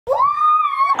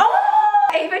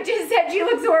Ava just said she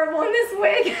looks horrible in this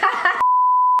wig.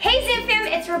 Hey ZAMFAM,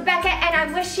 it's Rebecca and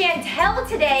I'm with Chantel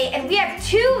today and we have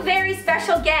two very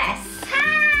special guests.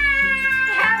 Hi!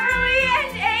 Everly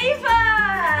and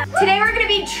Ava! Today we're going to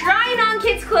be trying on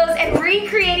kids' clothes and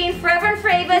recreating Forever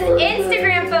and Ava's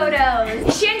Instagram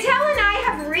photos. Chantel and I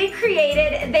have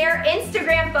recreated their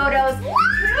Instagram photos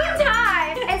 2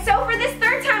 times and so for this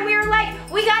 3rd time we were like,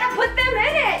 we gotta put them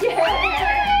in it.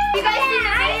 You guys see the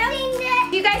video?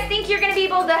 Do you guys think you're going to be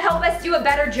able to help us do a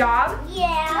better job?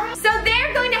 Yeah. So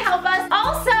they're going to help us.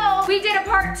 Also, we did a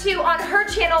part 2 on her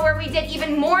channel where we did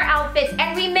even more outfits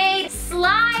and we made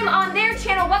slime on their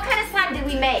channel. What kind of slime did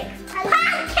we make?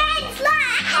 Pumpkin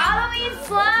slime. Halloween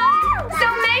slime. So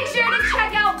make sure to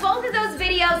check out both of those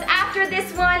videos after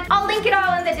this one. I'll link it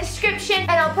all in the description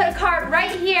and I'll put a card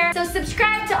right here. So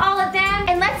subscribe to all of them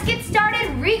and let's get started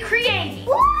recreating.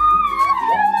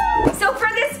 So for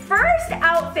this first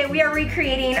outfit we are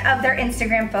recreating of their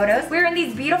Instagram photos, we're in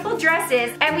these beautiful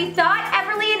dresses and we thought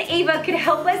Everly and Ava could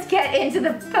help us get into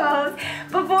the pose.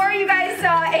 Before you guys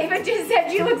saw, Ava just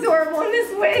said she looks horrible in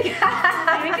this wig.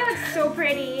 I think I look so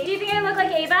pretty. Do you think I look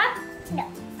like Ava? No.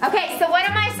 Okay, so what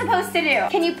am I supposed to do?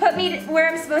 Can you put me where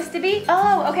I'm supposed to be?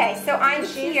 Oh, okay, so I'm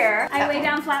here. I lay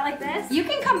down flat like this? You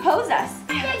can compose us.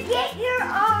 To get your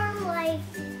arm like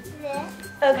this.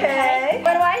 Okay.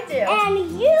 What do I do?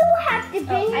 And you have to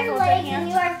bend I your hold legs your hand. and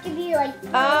you have to be like.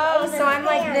 Oh, Ava's so I'm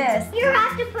like hand. this. You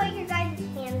have to put your guys'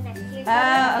 hands next to your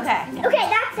Oh, okay.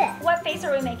 Okay, that's it. What face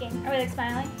are we making? Are we like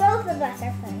smiling? Both of us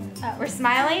are fine. Oh, we're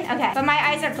smiling? Okay. But my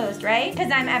eyes are closed, right?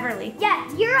 Because I'm Everly.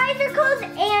 Yeah, your eyes are closed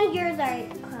and yours are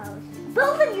closed.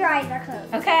 Both of your eyes are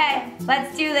closed. Okay,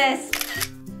 let's do this.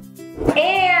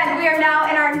 And we are now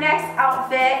in our next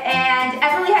outfit and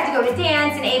Everly had to go to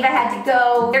dance and Ava had to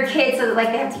go, they're kids so that, like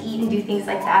they have to eat and do things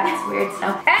like that. It's weird,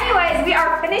 so. Anyways, we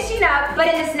are finishing up, but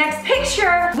in this next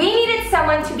picture, we needed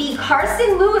someone to be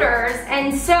Carson Looters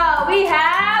and so we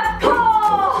have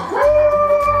Paul.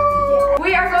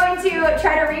 We are going to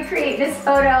try to recreate this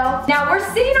photo. Now we're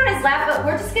sitting on his lap, but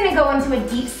we're just gonna go into a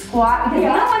deep squat because we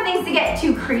don't want things to get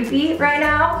too creepy right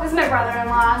now. This is my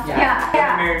brother-in-law. Yeah.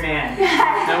 I'm a married man.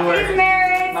 No worries. He's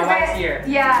married. My wife's here.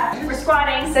 Yeah. We're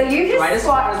squatting. So you Do I just just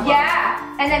squat squat. as well?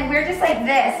 Yeah. And then we're just like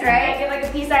this, I right? get like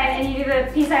a peace sign and you do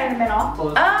the peace sign in the middle.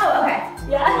 Close. Oh, okay.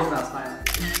 Yeah? Close, not smiling.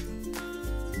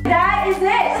 That is it.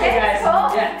 Hey, Isn't it guys.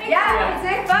 cool? Yeah. Yeah, it's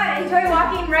very fun. Enjoy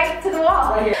walking right to the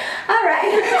wall. Right here. All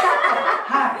right.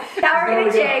 Hi. Now we're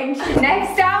gonna change.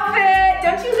 Next outfit.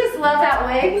 Don't you just love that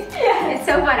wig? Yeah. It's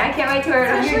so fun. I can't wait to wear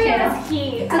it on your Especially channel. as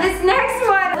he. So this next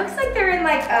one looks like they're in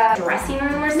like a dressing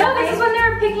room or something. No, this is when they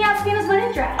were picking out Savannah's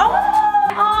wedding dress.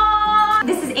 Oh!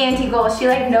 This is Auntie Goal. She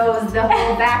like knows the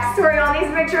whole backstory on these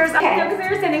pictures. Okay. No, because they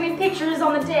were sending me pictures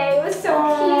on the day. It was so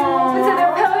Aww. cute. And so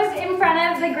they're posed in front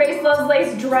of the Grace Loves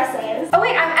Lace dresses. Oh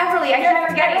wait, I'm Everly. I keep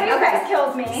forgetting. Everly Okay. just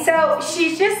kills me. So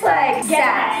she's just like Get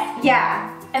sad. it.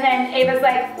 Yeah. And then Ava's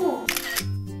like, ooh.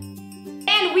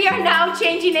 And we are now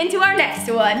changing into our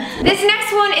next one. This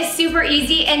next one is super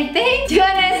easy and thank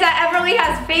goodness that Everly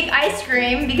has fake ice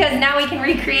cream because now we can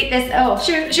recreate this. Oh.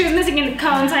 She was missing a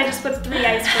cone, so I just put 3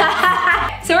 ice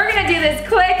creams. So we're gonna do this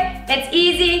quick. It's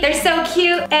easy. They're so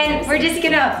cute and we're just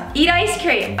gonna eat ice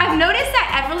cream. I've noticed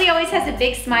that Everly always has a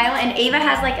big smile and Ava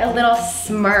has like a little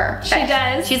smirk. She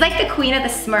does. She's like the queen of the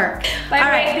smirk. By the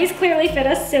way, these clearly fit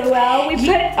us so well. We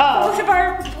put both of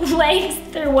our legs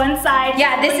through one side.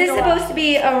 Yeah, this is supposed to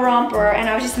be a romper and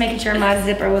I was just making sure my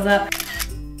zipper was up.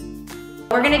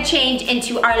 We're gonna change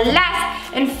into our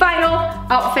last and final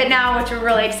outfit now, which we're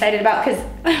really excited about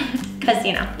because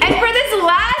you know. And for this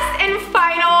last and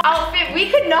final outfit, we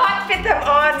could not fit them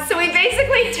on, so we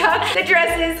basically tucked the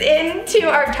dresses into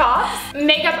our tops.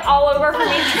 Makeup all over for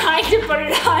me trying to put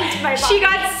it onto my body. She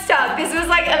got stuck. This was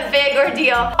like a big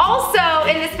ordeal. Also,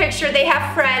 in this picture, they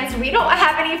have friends. We don't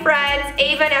have any friends.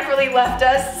 Ava and Everly left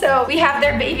us, so we have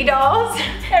their baby dolls.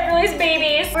 Everly's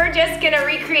babies. We're just gonna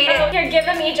recreate it. Here, give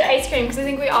them each ice cream because I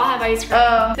think we all have ice cream.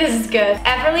 Oh, this is good.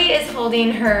 Everly is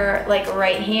holding her like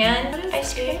right hand. What is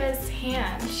ice cream? Ava's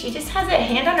hand? She just has a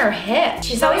hand on her hip.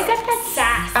 She's always got that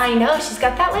sass. I know, she's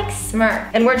got that like smirk.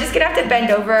 And we're just gonna have to bend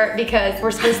over because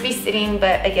we're supposed to be sitting,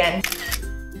 but again.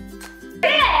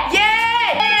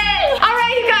 Yay!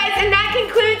 Alright you guys, and that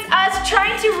concludes us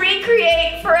trying to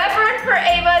recreate Forever and for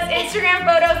Ava's Instagram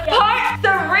photos part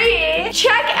 3.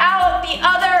 Check out the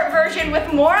other version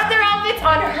with more of their outfits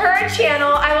on her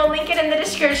channel. I will link it in the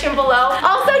description below.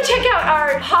 Also check out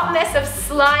our hot mess of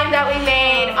slime that we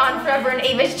made on Forever and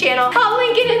Ava's channel. I'll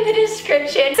link it in the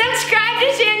description. Subscribe to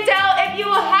Chantel if you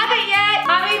haven't yet.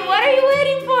 I mean, what are you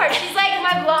waiting for? She's like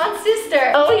my blonde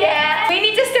sister. Oh yeah. We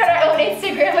need to start our own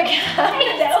Instagram account.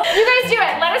 You guys do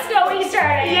it. Let us know when you start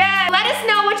started. Yeah, let us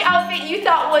know which outfit you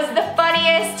thought was the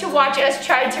funniest to watch us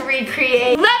try to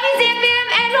recreate. Love you, Zamfam!